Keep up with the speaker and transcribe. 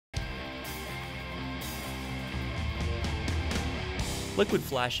Liquid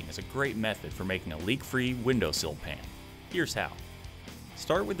flashing is a great method for making a leak-free windowsill pan. Here's how.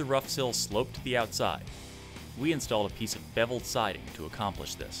 Start with the rough sill sloped to the outside. We installed a piece of beveled siding to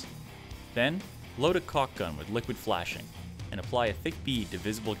accomplish this. Then, load a caulk gun with liquid flashing and apply a thick bead to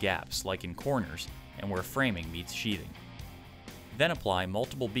visible gaps like in corners and where framing meets sheathing. Then apply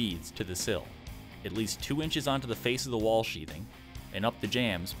multiple beads to the sill, at least 2 inches onto the face of the wall sheathing and up the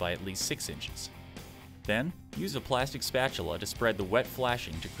jambs by at least 6 inches. Then, use a plastic spatula to spread the wet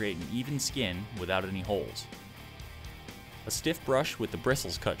flashing to create an even skin without any holes. A stiff brush with the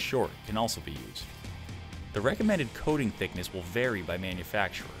bristles cut short can also be used. The recommended coating thickness will vary by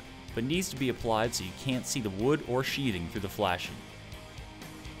manufacturer, but needs to be applied so you can't see the wood or sheathing through the flashing.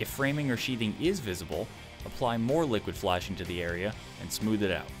 If framing or sheathing is visible, apply more liquid flashing to the area and smooth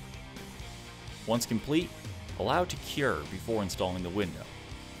it out. Once complete, allow it to cure before installing the window.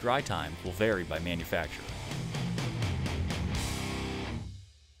 Dry times will vary by manufacturer.